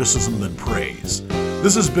more criticism than praise.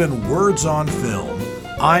 This has been Words on Film.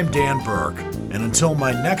 I'm Dan Burke, and until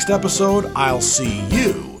my next episode, I'll see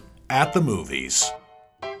you at the movies.